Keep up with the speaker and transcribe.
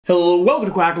Hello, welcome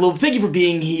to Quackalope. Thank you for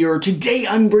being here. Today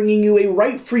I'm bringing you a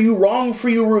right for you, wrong for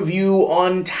you review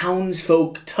on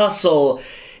Townsfolk Tussle,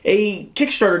 a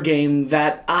Kickstarter game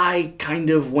that I kind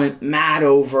of went mad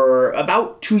over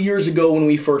about 2 years ago when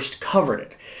we first covered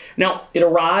it. Now, it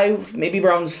arrived maybe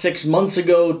around 6 months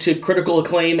ago to critical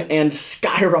acclaim and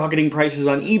skyrocketing prices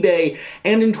on eBay,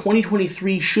 and in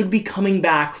 2023 should be coming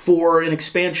back for an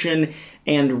expansion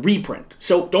and reprint.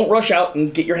 So don't rush out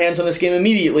and get your hands on this game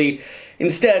immediately.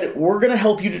 Instead, we're going to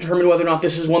help you determine whether or not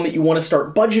this is one that you want to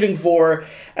start budgeting for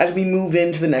as we move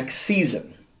into the next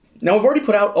season. Now, I've already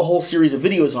put out a whole series of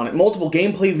videos on it, multiple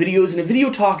gameplay videos, and a video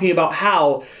talking about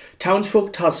how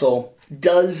Townsfolk Tussle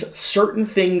does certain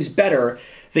things better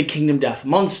than Kingdom Death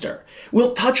Monster.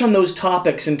 We'll touch on those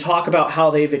topics and talk about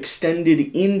how they've extended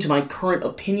into my current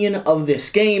opinion of this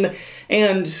game,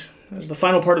 and as the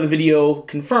final part of the video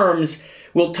confirms,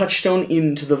 we'll touchstone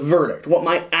into the verdict, what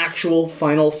my actual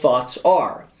final thoughts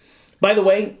are. By the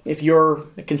way, if you're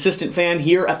a consistent fan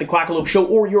here at the Quackalope Show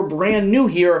or you're brand new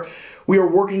here, we are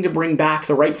working to bring back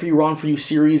the Right For You, Wrong For You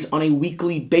series on a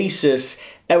weekly basis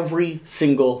every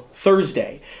single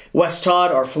Thursday. Wes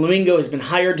Todd, our flamingo, has been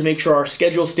hired to make sure our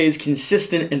schedule stays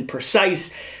consistent and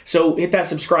precise, so hit that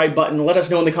subscribe button, let us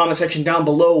know in the comment section down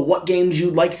below what games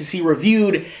you'd like to see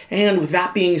reviewed, and with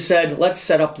that being said, let's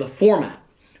set up the format.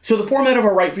 So the format of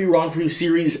our Right For You, Wrong For You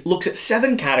series looks at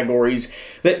 7 categories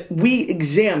that we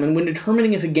examine when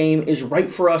determining if a game is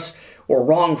right for us or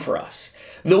wrong for us.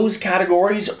 Those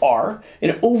categories are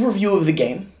an overview of the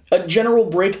game, a general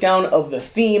breakdown of the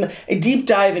theme, a deep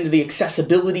dive into the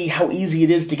accessibility, how easy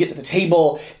it is to get to the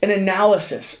table, an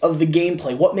analysis of the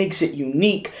gameplay, what makes it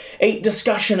unique, a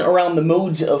discussion around the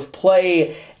modes of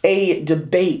play, a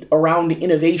debate around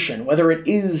innovation, whether it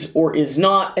is or is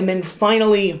not, and then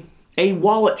finally, a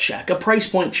wallet check, a price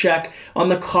point check on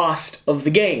the cost of the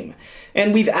game.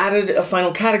 And we've added a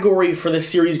final category for this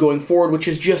series going forward, which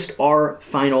is just our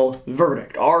final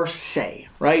verdict, our say,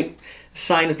 right?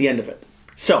 Sign at the end of it.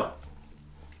 So,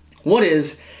 what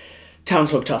is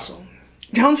Townsfolk Tussle?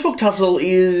 Townsfolk Tussle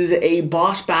is a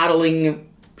boss battling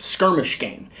skirmish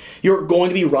game. You're going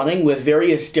to be running with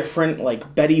various different,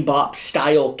 like, Betty Bop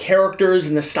style characters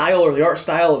in the style or the art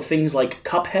style of things like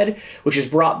Cuphead, which has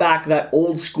brought back that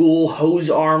old school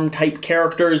hose arm type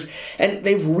characters, and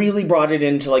they've really brought it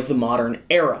into, like, the modern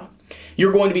era.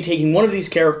 You're going to be taking one of these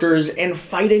characters and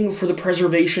fighting for the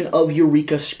preservation of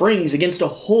Eureka Springs against a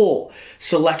whole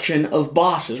selection of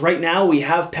bosses. Right now we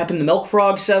have Pep and the Milk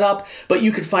Frog set up, but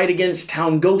you could fight against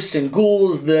town ghosts and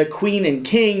ghouls, the Queen and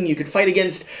King. You could fight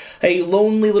against a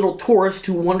lonely little tourist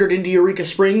who wandered into Eureka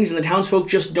Springs and the townsfolk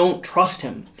just don't trust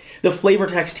him. The flavor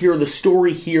text here, the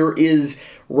story here is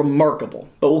remarkable,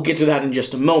 but we'll get to that in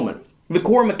just a moment. The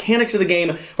core mechanics of the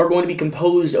game are going to be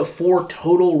composed of 4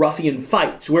 total ruffian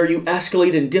fights, where you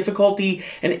escalate in difficulty,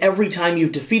 and every time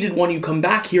you've defeated one, you come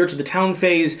back here to the town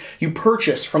phase, you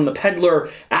purchase from the peddler,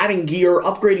 adding gear,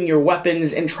 upgrading your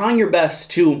weapons, and trying your best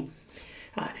to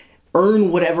earn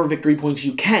whatever victory points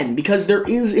you can, because there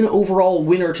is an overall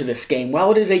winner to this game.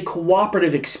 While it is a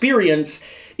cooperative experience,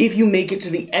 if you make it to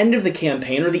the end of the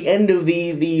campaign, or the end of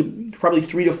the probably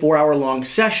 3 to 4 hour long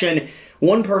session,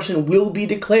 one person will be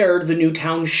declared the new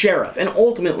town sheriff, and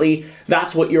ultimately,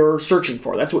 that's what you're searching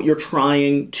for. That's what you're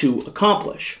trying to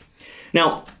accomplish.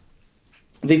 Now,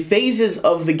 the phases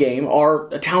of the game are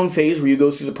a town phase where you go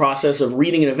through the process of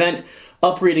reading an event,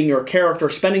 upgrading your character,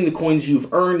 spending the coins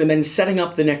you've earned, and then setting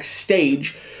up the next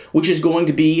stage, which is going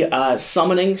to be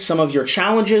summoning some of your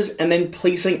challenges and then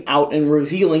placing out and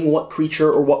revealing what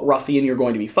creature or what ruffian you're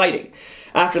going to be fighting.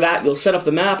 After that, you'll set up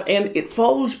the map, and it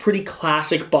follows pretty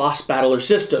classic boss battler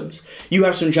systems. You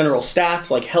have some general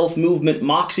stats like health, movement,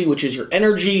 moxie, which is your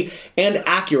energy, and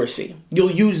accuracy.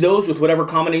 You'll use those with whatever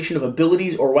combination of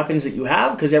abilities or weapons that you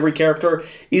have, because every character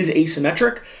is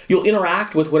asymmetric. You'll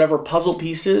interact with whatever puzzle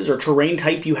pieces or terrain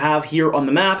type you have here on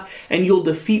the map, and you'll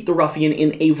defeat the ruffian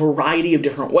in a variety of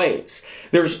different ways.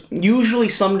 There's usually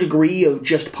some degree of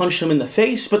just punch them in the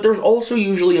face, but there's also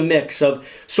usually a mix of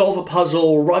solve a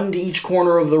puzzle, run to each corner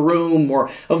of the room,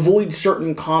 or avoid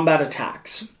certain combat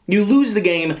attacks. You lose the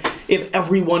game if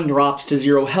everyone drops to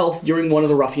 0 health during one of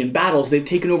the ruffian battles. They've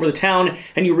taken over the town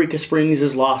and Eureka Springs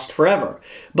is lost forever.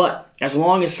 But as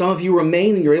long as some of you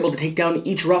remain and you're able to take down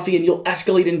each ruffian, you'll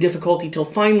escalate in difficulty till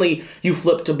finally you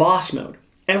flip to boss mode.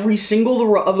 Every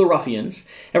single of the Ruffians,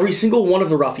 every single one of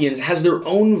the Ruffians has their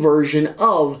own version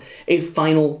of a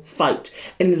final fight.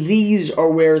 And these are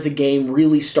where the game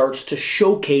really starts to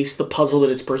showcase the puzzle that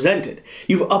it's presented.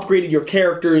 You've upgraded your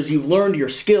characters, you've learned your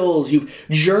skills, you've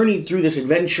journeyed through this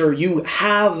adventure, you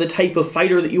have the type of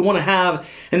fighter that you want to have,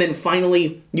 and then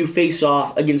finally you face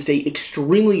off against a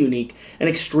extremely unique and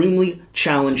extremely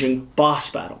challenging boss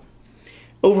battle.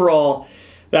 Overall,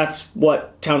 that's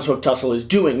what Townsfolk Tussle is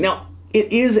doing. Now,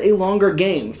 it is a longer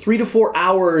game, 3 to 4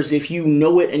 hours if you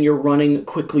know it and you're running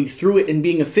quickly through it and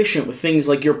being efficient with things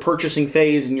like your purchasing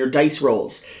phase and your dice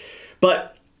rolls.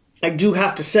 But I do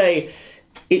have to say,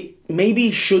 it maybe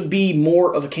should be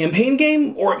more of a campaign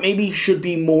game, or it maybe should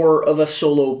be more of a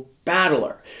solo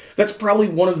battler. That's probably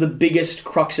one of the biggest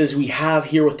cruxes we have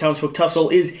here with Townsfolk Tussle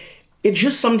is it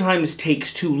just sometimes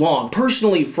takes too long.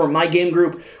 Personally, for my game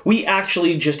group, we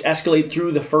actually just escalate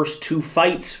through the first 2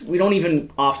 fights. We don't even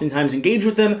oftentimes engage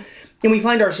with them, and we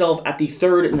find ourselves at the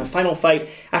third and the final fight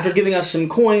after giving us some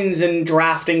coins and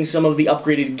drafting some of the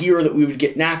upgraded gear that we would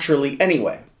get naturally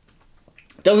anyway.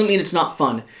 Doesn't mean it's not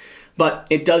fun, but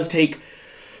it does take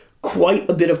quite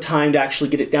a bit of time to actually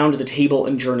get it down to the table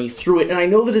and journey through it. And I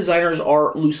know the designers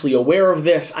are loosely aware of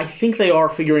this. I think they are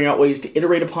figuring out ways to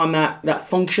iterate upon that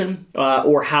function,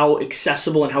 or how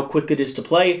accessible and how quick it is to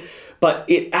play. But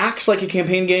it acts like a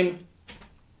campaign game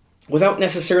without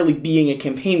necessarily being a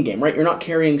campaign game, right? You're not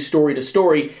carrying story to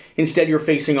story. Instead, you're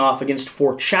facing off against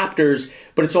 4 chapters,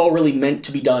 but it's all really meant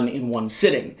to be done in one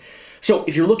sitting. So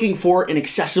if you're looking for an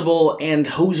accessible and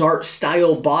hose art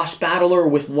style boss battler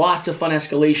with lots of fun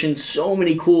escalation, so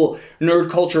many cool nerd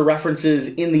culture references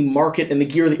in the market and the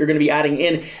gear that you're going to be adding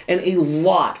in, and a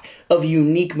lot of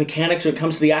unique mechanics when it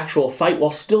comes to the actual fight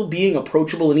while still being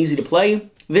approachable and easy to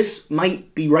play, this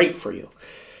might be right for you.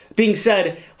 Being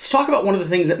said, let's talk about one of the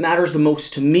things that matters the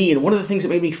most to me, and one of the things that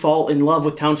made me fall in love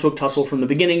with Townsfolk Tussle from the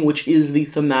beginning, which is the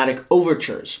thematic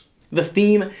overtures. The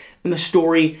theme and the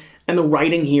story and the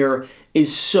writing here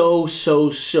is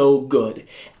so good.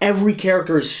 Every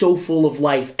character is so full of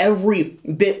life. Every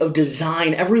bit of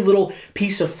design, every little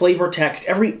piece of flavor text,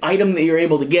 every item that you're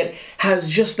able to get has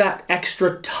just that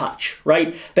extra touch,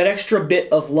 right? That extra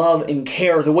bit of love and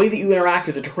care. The way that you interact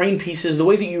with the terrain pieces, the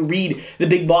way that you read the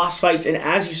big boss fights, and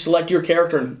as you select your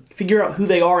character and figure out who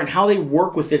they are and how they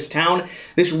work with this town,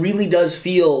 this really does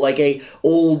feel like a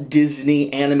old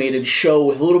Disney animated show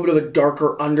with a little bit of a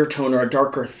darker undertone or a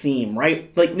darker theme,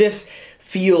 right? Like this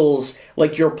feels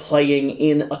like you're playing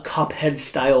in a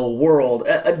Cuphead-style world,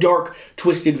 a dark,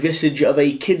 twisted visage of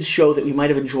a kids' show that we might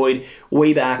have enjoyed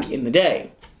way back in the day.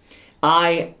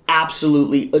 I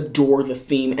absolutely adore the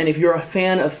theme, and if you're a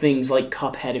fan of things like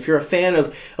Cuphead, if you're a fan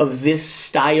of this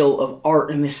style of art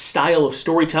and this style of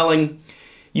storytelling,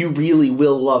 you really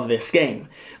will love this game.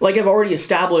 Like I've already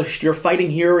established, you're fighting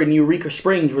here in Eureka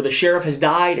Springs where the sheriff has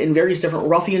died and various different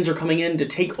ruffians are coming in to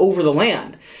take over the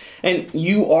land. And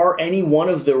you are any one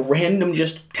of the random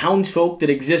just townsfolk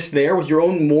that exist there with your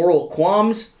own moral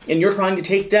qualms, and you're trying to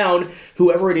take down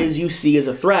whoever it is you see as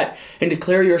a threat and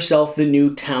declare yourself the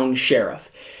new town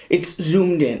sheriff. It's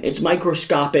zoomed in, it's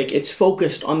microscopic, it's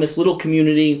focused on this little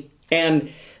community, and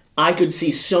I could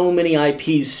see so many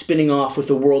IPs spinning off with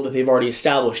the world that they've already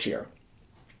established here.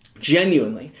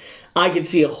 Genuinely, I could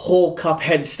see a whole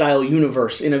Cuphead-style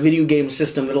universe in a video game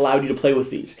system that allowed you to play with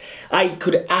these. I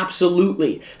could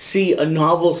absolutely see a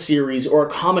novel series or a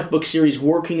comic book series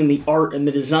working in the art and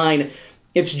the design.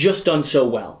 It's just done so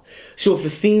well. So if the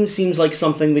theme seems like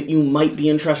something that you might be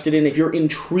interested in, if you're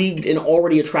intrigued and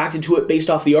already attracted to it based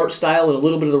off the art style and a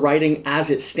little bit of the writing as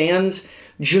it stands,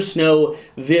 just know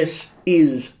this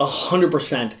is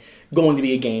 100% going to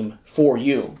be a game for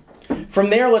you. From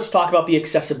there, let's talk about the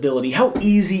accessibility. How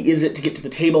easy is it to get to the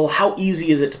table? How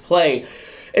easy is it to play?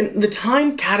 And the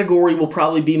time category will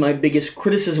probably be my biggest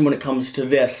criticism when it comes to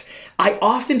this. I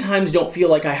oftentimes don't feel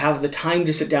like I have the time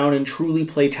to sit down and truly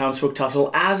play Townsfolk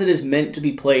Tussle as it is meant to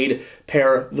be played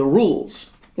per the rules.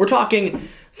 We're talking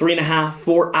 3.5,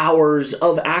 4 hours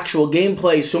of actual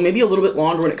gameplay, so maybe a little bit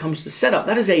longer when it comes to setup.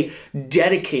 That is a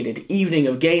dedicated evening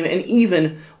of game, and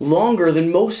even longer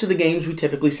than most of the games we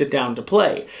typically sit down to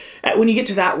play. When you get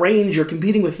to that range, you're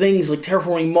competing with things like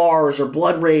Terraforming Mars or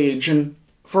Blood Rage, and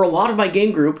for a lot of my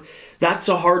game group, that's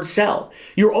a hard sell.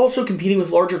 You're also competing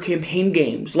with larger campaign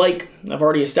games, like, I've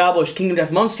already established, Kingdom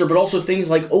Death Monster, but also things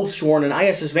like Oathsworn and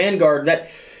ISS Vanguard that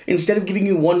instead of giving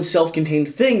you one self-contained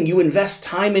thing, you invest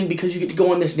time in because you get to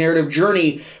go on this narrative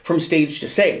journey from stage to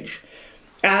stage.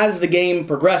 As the game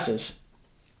progresses,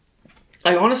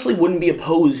 I honestly wouldn't be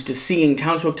opposed to seeing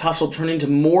Townsfolk Tussle turn into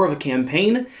more of a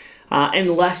campaign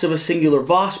and less of a singular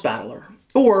boss battler.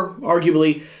 or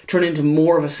arguably turn into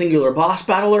more of a singular boss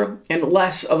battler and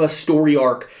less of a story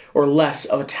arc or less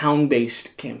of a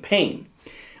town-based campaign.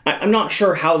 I'm not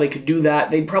sure how they could do that.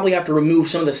 They'd probably have to remove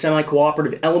some of the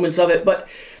semi-cooperative elements of it, but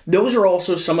those are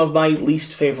also some of my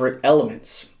least favorite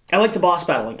elements. I like the boss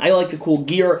battling, I like the cool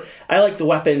gear, I like the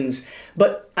weapons,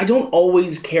 but I don't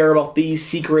always care about these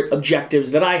secret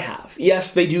objectives that I have.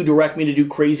 Yes, they do direct me to do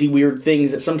crazy weird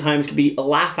things that sometimes can be a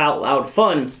laugh out loud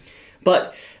fun,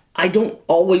 but I don't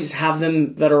always have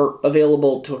them that are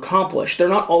available to accomplish. They're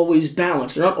not always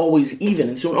balanced, they're not always even.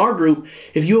 And so in our group,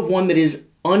 if you have one that is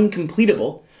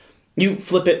uncompletable, you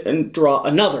flip it and draw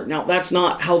another. Now, that's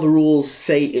not how the rules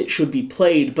say it should be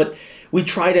played, but we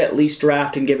try to at least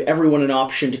draft and give everyone an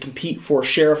option to compete for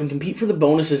Sheriff and compete for the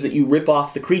bonuses that you rip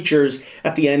off the creatures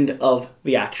at the end of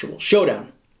the actual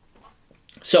showdown.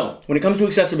 So, when it comes to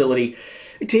accessibility,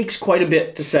 it takes quite a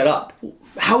bit to set up.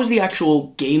 How's the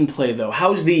actual gameplay, though?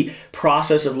 How's the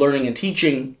process of learning and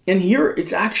teaching? And here,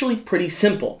 it's actually pretty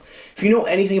simple. If you know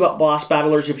anything about boss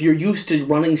battlers, if you're used to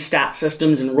running stat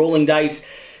systems and rolling dice,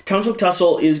 Townsfolk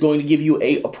Tussle is going to give you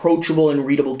a approachable and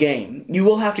readable game. You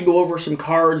will have to go over some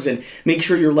cards and make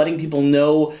sure you're letting people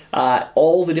know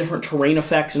all the different terrain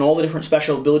effects and all the different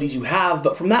special abilities you have,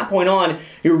 but from that point on,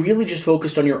 you're really just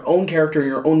focused on your own character and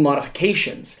your own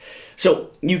modifications. So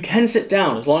you can sit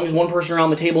down, as long as one person around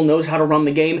the table knows how to run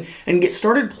the game, and get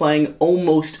started playing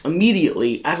almost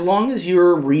immediately, as long as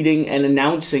you're reading and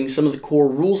announcing some of the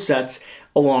core rule sets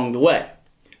along the way.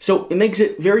 So it makes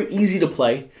it very easy to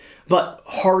play, but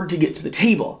hard to get to the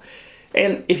table.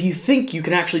 And if you think you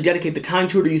can actually dedicate the time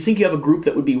to it, or you think you have a group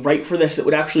that would be right for this, that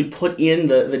would actually put in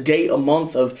the day, a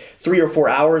month of 3 or 4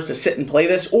 hours to sit and play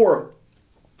this, or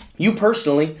you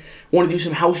personally want to do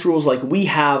some house rules like we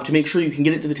have to make sure you can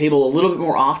get it to the table a little bit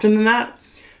more often than that,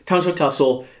 Townsfolk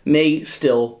Tussle may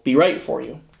still be right for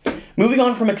you. Moving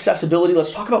on from accessibility,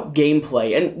 let's talk about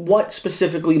gameplay and what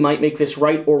specifically might make this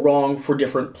right or wrong for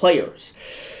different players.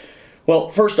 Well,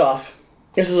 first off,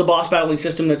 this is a boss battling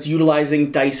system that's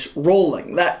utilizing dice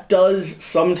rolling. That does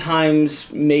sometimes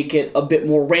make it a bit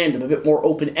more random, a bit more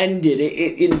open-ended.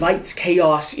 It invites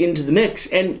chaos into the mix,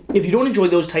 and if you don't enjoy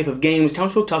those type of games,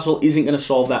 Townsfolk Tussle isn't going to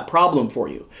solve that problem for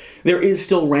you. There is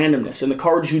still randomness in the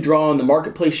cards you draw, in the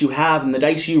marketplace you have, in the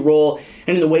dice you roll,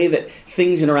 and in the way that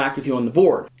things interact with you on the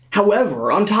board.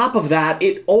 However, on top of that,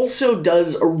 it also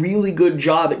does a really good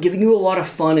job at giving you a lot of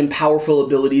fun and powerful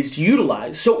abilities to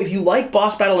utilize. So if you like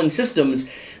boss battling systems,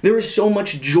 there is so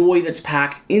much joy that's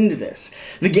packed into this.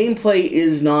 The gameplay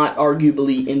is not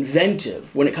arguably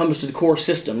inventive when it comes to the core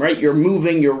system, right? You're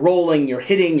moving, you're rolling, you're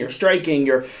hitting, you're striking,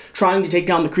 you're trying to take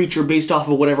down the creature based off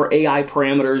of whatever AI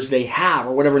parameters they have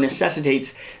or whatever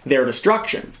necessitates their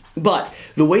destruction. But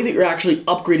the way that you're actually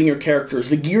upgrading your characters,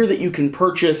 the gear that you can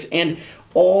purchase, and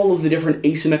all of the different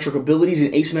asymmetric abilities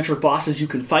and asymmetric bosses you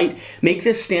can fight make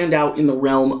this stand out in the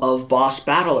realm of boss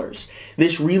battlers.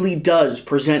 This really does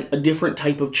present a different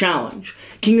type of challenge.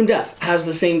 Kingdom Death has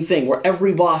the same thing, where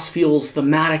every boss feels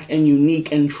thematic and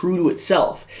unique and true to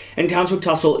itself, and Townsfolk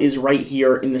Tussle is right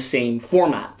here in the same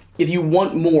format. If you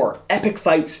want more epic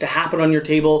fights to happen on your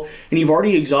table, and you've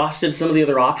already exhausted some of the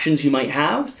other options you might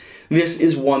have, this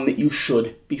is one that you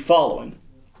should be following.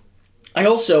 I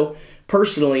also,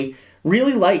 personally,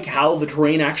 really like how the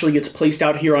terrain actually gets placed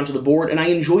out here onto the board, and I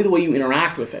enjoy the way you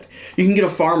interact with it. You can get a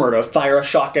farmer to fire a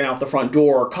shotgun out the front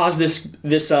door, or cause this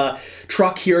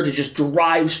truck here to just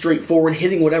drive straight forward,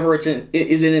 hitting whatever is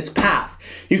in its path.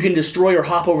 You can destroy or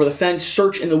hop over the fence,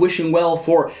 search in the wishing well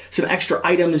for some extra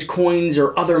items, coins,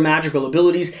 or other magical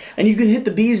abilities, and you can hit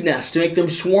the bee's nest to make them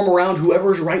swarm around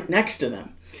whoever's right next to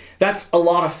them. That's a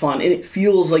lot of fun, and it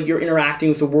feels like you're interacting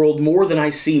with the world more than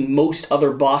I see most other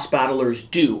boss battlers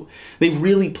do. They've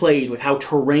really played with how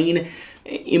terrain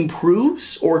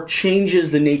improves or changes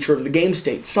the nature of the game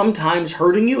state, sometimes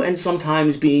hurting you and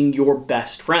sometimes being your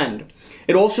best friend.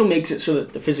 It also makes it so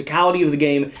that the physicality of the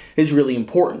game is really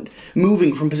important,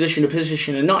 moving from position to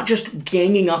position and not just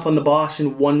ganging up on the boss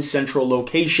in one central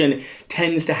location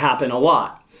tends to happen a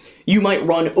lot. You might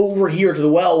run over here to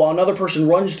the well while another person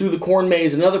runs through the corn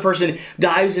maze and another person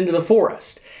dives into the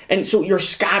forest. And so you're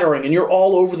scattering and you're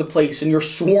all over the place and you're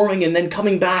swarming and then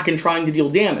coming back and trying to deal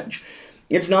damage.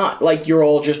 It's not like you're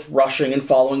all just rushing and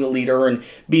following the leader and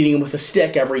beating him with a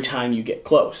stick every time you get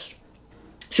close.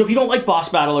 So if you don't like boss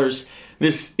battlers,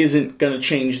 this isn't going to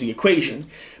change the equation.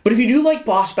 But if you do like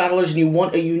boss battlers and you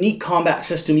want a unique combat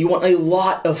system, you want a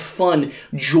lot of fun,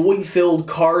 joy-filled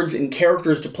cards and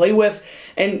characters to play with,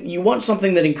 and you want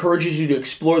something that encourages you to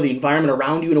explore the environment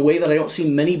around you in a way that I don't see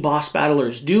many boss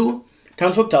battlers do,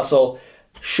 Townsfolk Tussle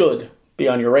should be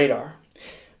on your radar.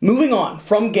 Moving on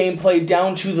from gameplay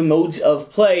down to the modes of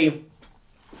play,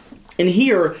 And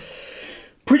here,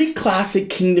 pretty classic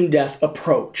Kingdom Death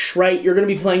approach, right? You're going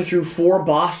to be playing through 4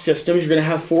 boss systems. You're going to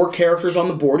have 4 characters on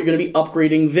the board. You're going to be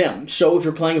upgrading them. So if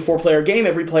you're playing a 4-player game,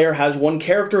 every player has 1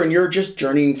 character and you're just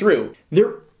journeying through.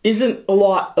 There isn't a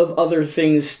lot of other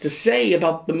things to say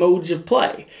about the modes of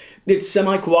play. It's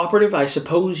semi-cooperative, I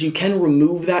suppose. You can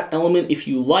remove that element if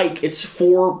you like. It's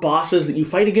 4 bosses that you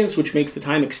fight against, which makes the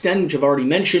time extend, which I've already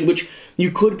mentioned, which you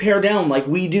could pare down like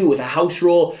we do with a house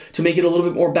rule to make it a little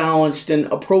bit more balanced and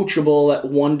approachable at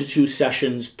 1 to 2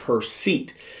 sessions per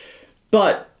seat.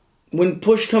 But when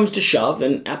push comes to shove,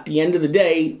 and at the end of the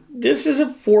day, this is a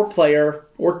 4-player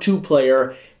or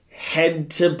 2-player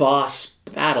head-to-boss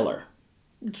battler.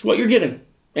 It's what you're getting.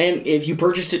 And if you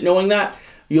purchased it knowing that,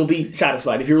 you'll be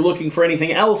satisfied. If you're looking for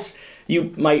anything else,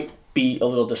 you might be a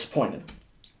little disappointed.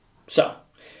 So,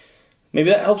 maybe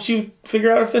that helps you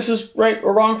figure out if this is right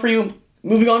or wrong for you.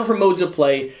 Moving on from modes of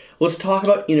play, let's talk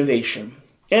about innovation.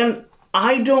 And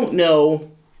I don't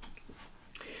know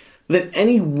that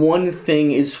any one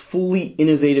thing is fully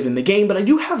innovative in the game, but I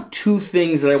do have 2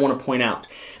 things that I want to point out.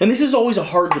 And this is always a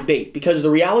hard debate, because the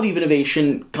reality of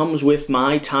innovation comes with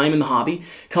my time in the hobby,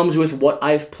 comes with what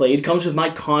I've played, comes with my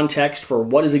context for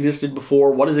what has existed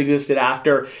before, what has existed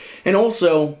after, and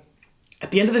also,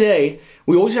 at the end of the day,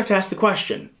 we always have to ask the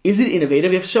question, is it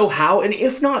innovative? If so, how? And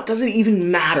if not, does it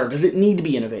even matter? Does it need to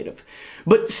be innovative?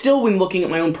 But still, when looking at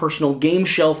my own personal game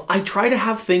shelf, I try to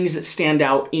have things that stand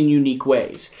out in unique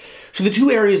ways. So the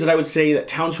 2 areas that I would say that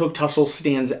Townsfolk Tussle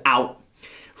stands out,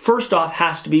 first off,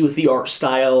 has to be with the art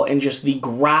style and just the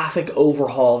graphic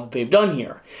overhaul that they've done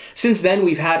here. Since then,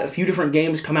 we've had a few different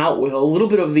games come out with a little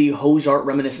bit of the hose art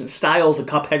reminiscent style, the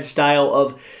Cuphead style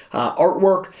of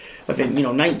artwork, I think,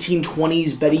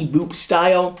 1920s Betty Boop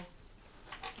style,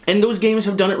 and those games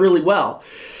have done it really well.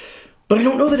 But I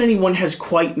don't know that anyone has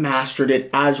quite mastered it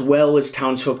as well as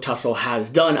Townsfolk Tussle has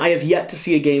done. I have yet to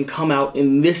see a game come out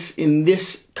in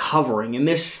this covering, in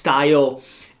this style,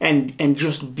 and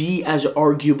just be as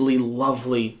arguably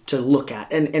lovely to look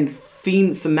at, and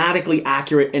thematically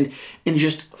accurate, and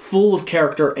just full of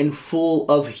character and full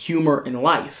of humor and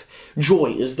life.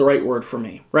 Joy is the right word for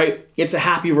me, right? It's a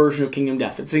happy version of Kingdom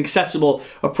Death. It's an accessible,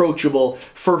 approachable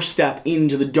first step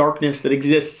into the darkness that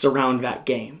exists around that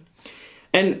game.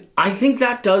 And I think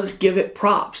that does give it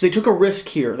props. They took a risk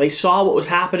here. They saw what was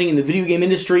happening in the video game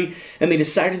industry, and they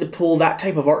decided to pull that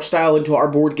type of art style into our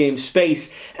board game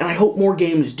space, and I hope more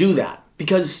games do that,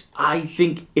 because I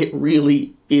think it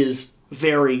really is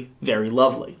very, very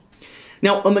lovely.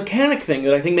 Now, a mechanic thing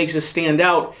that I think makes this stand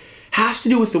out has to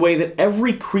do with the way that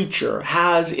every creature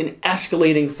has an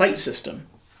escalating fight system.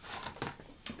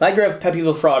 If I grab Peppy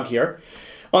the Frog here,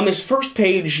 on this first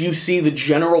page, you see the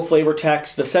general flavor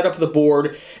text, the setup of the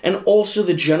board, and also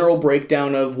the general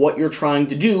breakdown of what you're trying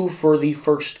to do for the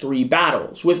first 3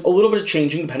 battles, with a little bit of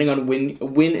changing depending on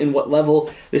when and what level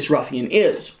this ruffian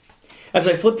is. As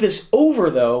I flip this over,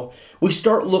 though, we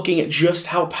start looking at just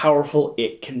how powerful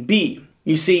it can be.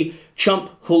 You see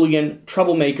Chump, Hooligan,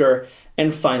 Troublemaker,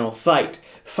 and Final Fight.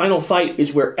 Final Fight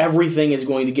is where everything is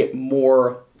going to get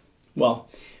more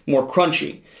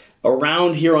crunchy.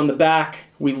 Around here on the back,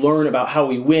 we learn about how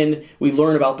we win, we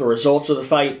learn about the results of the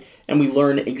fight, and we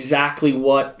learn exactly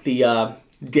what the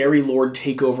Dairy Lord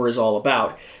takeover is all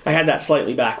about. I had that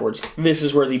slightly backwards. This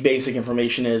is where the basic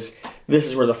information is. This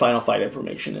is where the Final Fight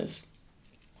information is.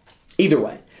 Either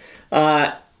way.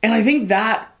 And I think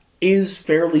that is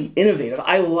fairly innovative.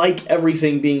 I like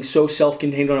everything being so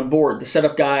self-contained on a board. The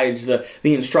setup guides, the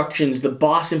instructions, the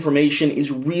boss information is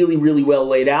really, really well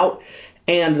laid out.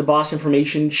 And the boss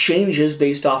information changes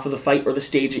based off of the fight or the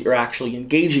stage that you're actually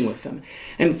engaging with them.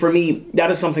 And for me, that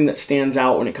is something that stands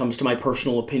out when it comes to my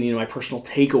personal opinion, my personal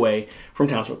takeaway from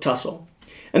Townsfolk Tussle.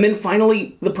 And then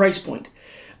finally, the price point.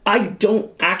 I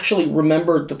don't actually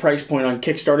remember the price point on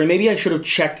Kickstarter. Maybe I should have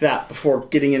checked that before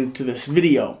getting into this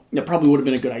video. That probably would have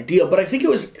been a good idea, but I think it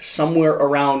was somewhere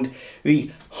around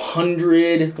the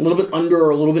 100, a little bit under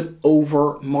or a little bit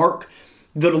over mark.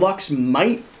 The deluxe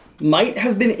might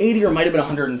have been 80 or might have been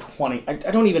 120. I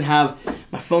don't even have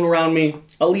my phone around me.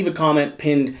 I'll leave a comment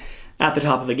pinned at the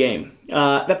top of the game.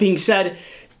 That being said,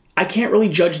 I can't really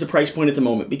judge the price point at the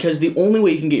moment, because the only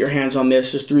way you can get your hands on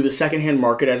this is through the secondhand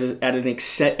market at an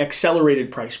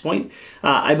accelerated price point.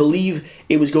 I believe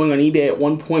it was going on eBay at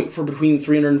one point for between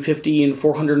 $350 and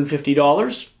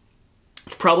 $450.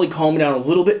 It's probably calmed down a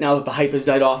little bit now that the hype has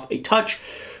died off a touch,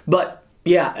 but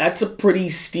yeah, that's a pretty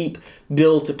steep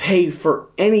bill to pay for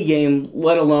any game,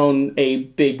 let alone a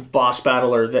big boss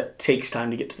battler that takes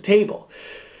time to get to the table.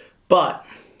 But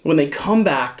when they come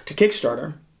back to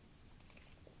Kickstarter,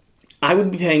 I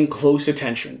would be paying close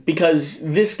attention, because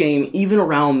this game, even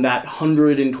around that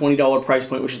 $120 price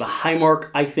point, which is the high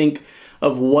mark, I think,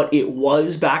 of what it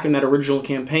was back in that original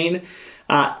campaign,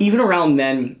 even around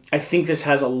then, I think this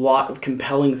has a lot of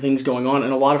compelling things going on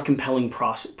and a lot of compelling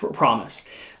promise.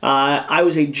 I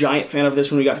was a giant fan of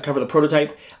this when we got to cover the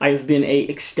prototype. I have been a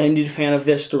extended fan of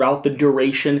this throughout the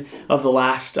duration of the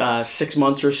last 6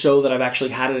 months or so that I've actually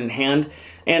had it in hand,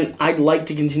 and I'd like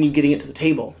to continue getting it to the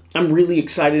table. I'm really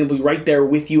excited to be right there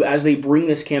with you as they bring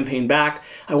this campaign back.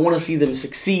 I want to see them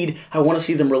succeed. I want to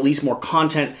see them release more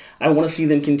content. I want to see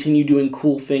them continue doing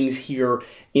cool things here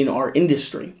in our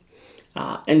industry.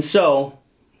 And so,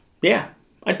 yeah,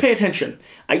 I'd pay attention.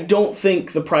 I don't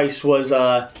think the price was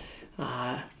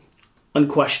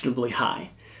unquestionably high.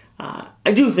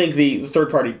 I do think the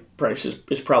third-party price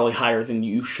is probably higher than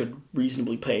you should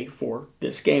reasonably pay for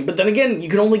this game. But then again, you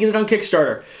can only get it on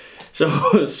Kickstarter.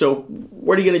 So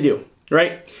what are you going to do,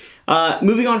 right?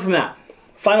 Moving on from that,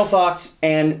 final thoughts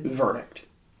and verdict.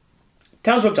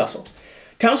 Townsfolk Tussle.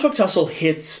 Townsfolk Tussle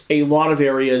hits a lot of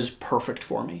areas perfect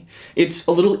for me. It's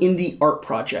a little indie art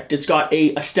project. It's got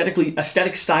a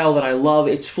aesthetic style that I love.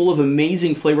 It's full of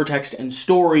amazing flavor text and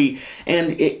story,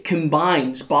 and it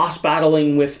combines boss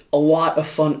battling with a lot of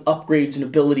fun upgrades and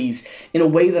abilities in a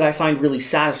way that I find really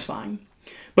satisfying.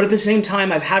 But at the same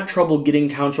time, I've had trouble getting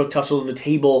Townsfolk Tussle to the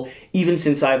table even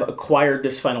since I've acquired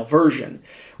this final version.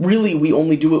 Really, we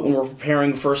only do it when we're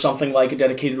preparing for something like a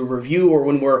dedicated review or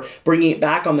when we're bringing it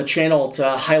back on the channel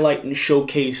to highlight and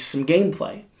showcase some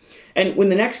gameplay. And when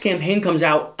the next campaign comes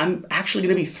out, I'm actually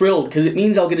going to be thrilled because it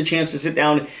means I'll get a chance to sit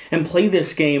down and play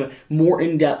this game more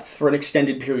in depth for an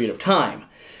extended period of time.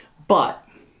 But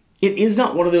it is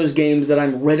not one of those games that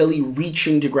I'm readily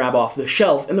reaching to grab off the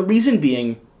shelf, and the reason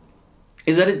being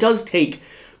is that it does take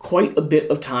quite a bit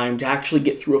of time to actually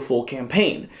get through a full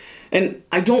campaign. And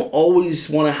I don't always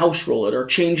want to house roll it or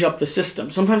change up the system.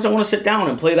 Sometimes I want to sit down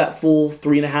and play that full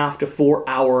 3.5 to 4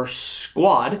 hour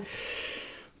squad.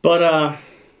 But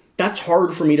that's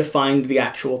hard for me to find the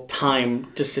actual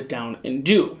time to sit down and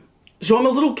do. So I'm a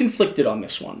little conflicted on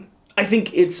this one. I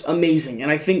think it's amazing, and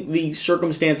I think the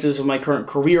circumstances of my current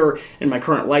career and my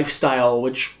current lifestyle,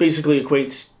 which basically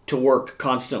equates to work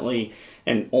constantly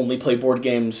and only play board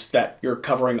games that you're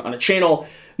covering on a channel,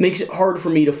 makes it hard for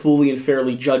me to fully and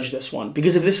fairly judge this one.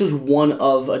 Because if this was one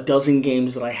of a dozen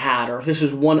games that I had, or if this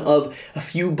was one of a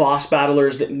few boss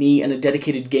battlers that me and a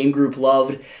dedicated game group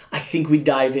loved, I think we'd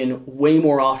dive in way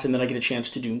more often than I get a chance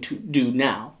to do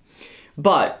now.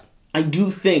 But I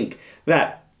do think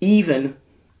that even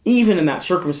in that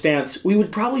circumstance, we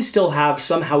would probably still have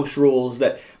some house rules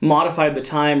that modified the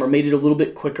time or made it a little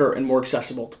bit quicker and more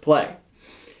accessible to play.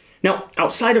 Now,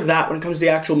 outside of that, when it comes to the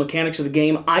actual mechanics of the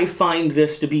game, I find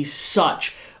this to be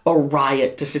such a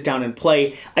riot to sit down and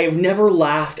play. I have never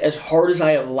laughed as hard as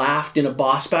I have laughed in a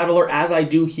boss battler as I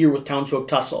do here with Townsfolk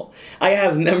Tussle. I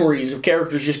have memories of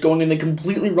characters just going in the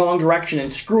completely wrong direction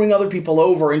and screwing other people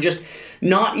over and just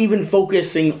not even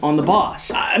focusing on the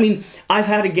boss. I mean, I've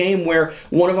had a game where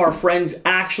one of our friends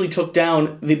actually took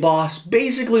down the boss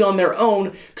basically on their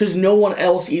own because no one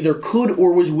else either could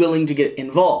or was willing to get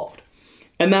involved.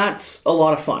 And that's a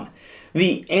lot of fun.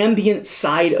 The ambient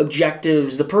side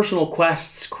objectives, the personal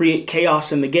quests create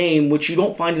chaos in the game, which you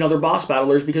don't find in other boss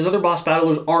battlers because other boss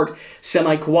battlers aren't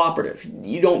semi-cooperative.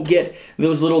 You don't get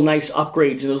those little nice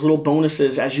upgrades and those little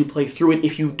bonuses as you play through it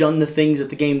if you've done the things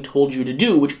that the game told you to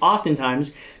do, which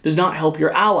oftentimes does not help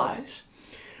your allies.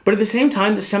 But at the same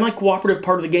time, the semi-cooperative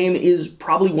part of the game is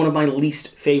probably one of my least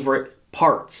favorite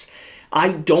parts. I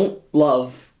don't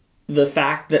love the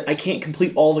fact that I can't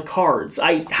complete all the cards.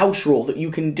 I house rule that you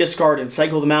can discard and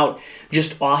cycle them out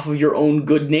just off of your own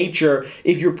good nature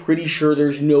if you're pretty sure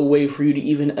there's no way for you to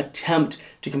even attempt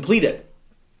to complete it.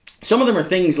 Some of them are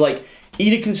things like,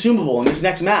 eat a consumable in this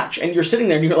next match, and you're sitting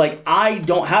there and you're like, I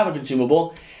don't have a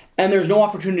consumable, and there's no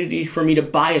opportunity for me to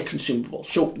buy a consumable,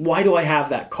 so why do I have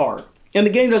that card? And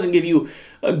the game doesn't give you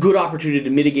a good opportunity to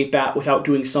mitigate that without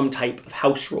doing some type of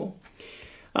house rule.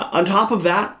 On top of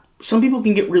that, some people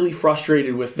can get really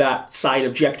frustrated with that side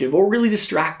objective or really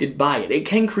distracted by it. It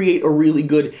can create a really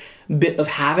good bit of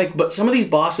havoc, but some of these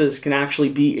bosses can actually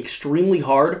be extremely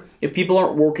hard if people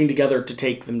aren't working together to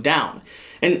take them down.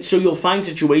 And so you'll find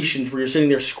situations where you're sitting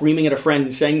there screaming at a friend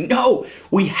and saying, no,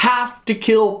 we have to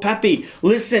kill Peppy.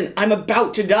 Listen, I'm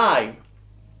about to die.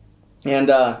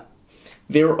 And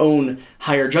their own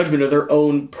higher judgment or their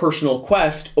own personal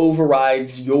quest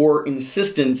overrides your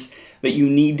insistence that you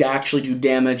need to actually do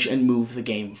damage and move the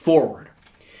game forward.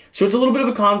 So it's a little bit of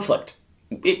a conflict.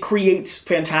 It creates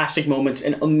fantastic moments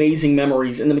and amazing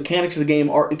memories, and the mechanics of the game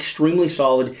are extremely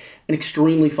solid and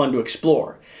extremely fun to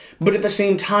explore. But at the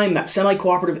same time, that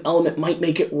semi-cooperative element might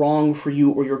make it wrong for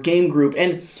you or your game group,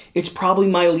 and it's probably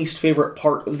my least favorite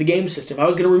part of the game system. If I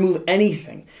was going to remove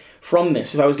anything from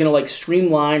this, if I was going to like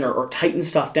streamline or tighten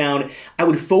stuff down, I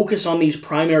would focus on these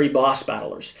primary boss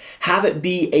battlers. Have it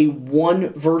be a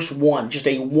 1-versus-1, just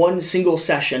a one single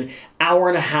session,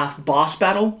 hour-and-a-half boss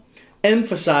battle.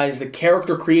 Emphasize the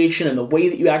character creation and the way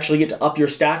that you actually get to up your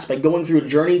stats by going through a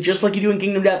journey, just like you do in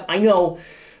Kingdom Death, I know,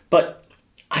 but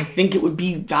I think it would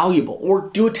be valuable. Or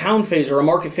do a town phase or a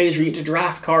market phase where you get to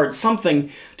draft cards,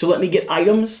 something to let me get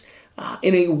items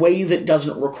in a way that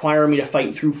doesn't require me to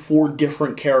fight through 4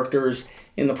 different characters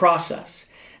in the process.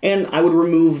 And I would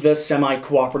remove the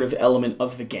semi-cooperative element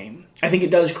of the game. I think it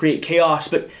does create chaos,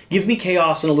 but give me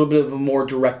chaos in a little bit of a more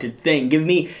directed thing. Give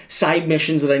me side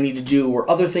missions that I need to do, or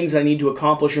other things that I need to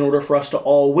accomplish in order for us to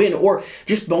all win, or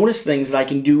just bonus things that I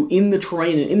can do in the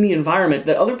terrain and in the environment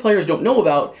that other players don't know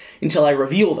about until I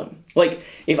reveal them. Like,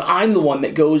 if I'm the one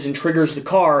that goes and triggers the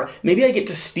car, maybe I get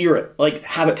to steer it, like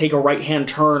have it take a right-hand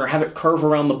turn or have it curve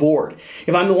around the board.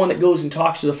 If I'm the one that goes and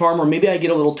talks to the farmer, maybe I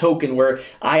get a little token where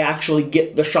I actually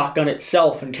get the shotgun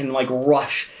itself and can, like,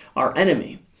 rush our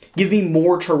enemy. Give me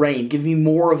more terrain. Give me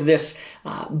more of this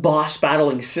boss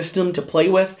battling system to play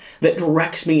with that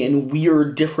directs me in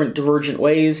weird, different, divergent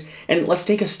ways. And let's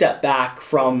take a step back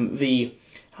from the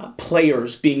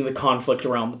players being the conflict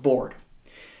around the board.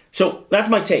 So that's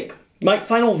my take. My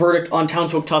final verdict on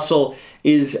Townsfolk Tussle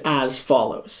is as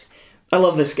follows. I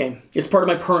love this game. It's part of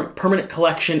my permanent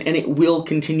collection, and it will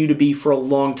continue to be for a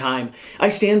long time. I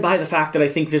stand by the fact that I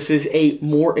think this is a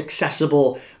more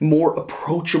accessible, more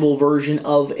approachable version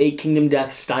of a Kingdom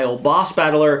Death style boss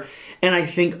battler, and I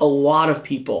think a lot of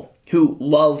people who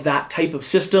love that type of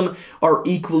system are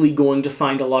equally going to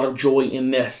find a lot of joy in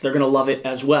this. They're going to love it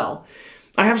as well.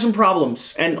 I have some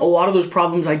problems, and a lot of those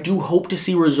problems I do hope to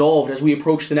see resolved as we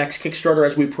approach the next Kickstarter,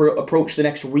 as we approach the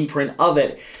next reprint of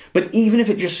it. But even if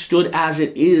it just stood as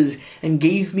it is and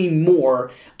gave me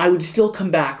more, I would still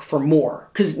come back for more,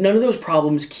 because none of those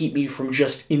problems keep me from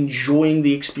just enjoying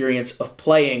the experience of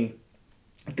playing.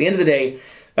 At the end of the day,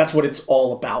 that's what it's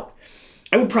all about.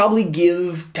 I would probably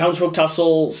give Townsfolk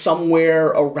Tussle somewhere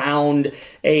around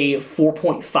a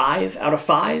 4.5 out of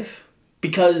 5.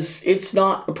 Because it's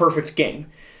not a perfect game,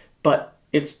 but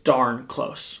it's darn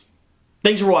close.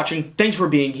 Thanks for watching. Thanks for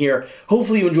being here.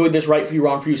 Hopefully you enjoyed this Right For You,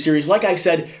 Wrong For You series. Like I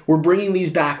said, we're bringing these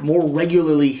back more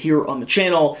regularly here on the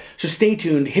channel, so stay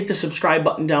tuned, hit the subscribe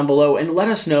button down below, and let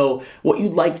us know what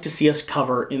you'd like to see us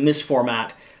cover in this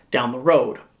format down the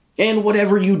road. And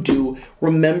whatever you do,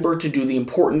 remember to do the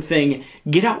important thing.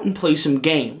 Get out and play some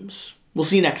games. We'll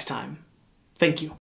see you next time. Thank you.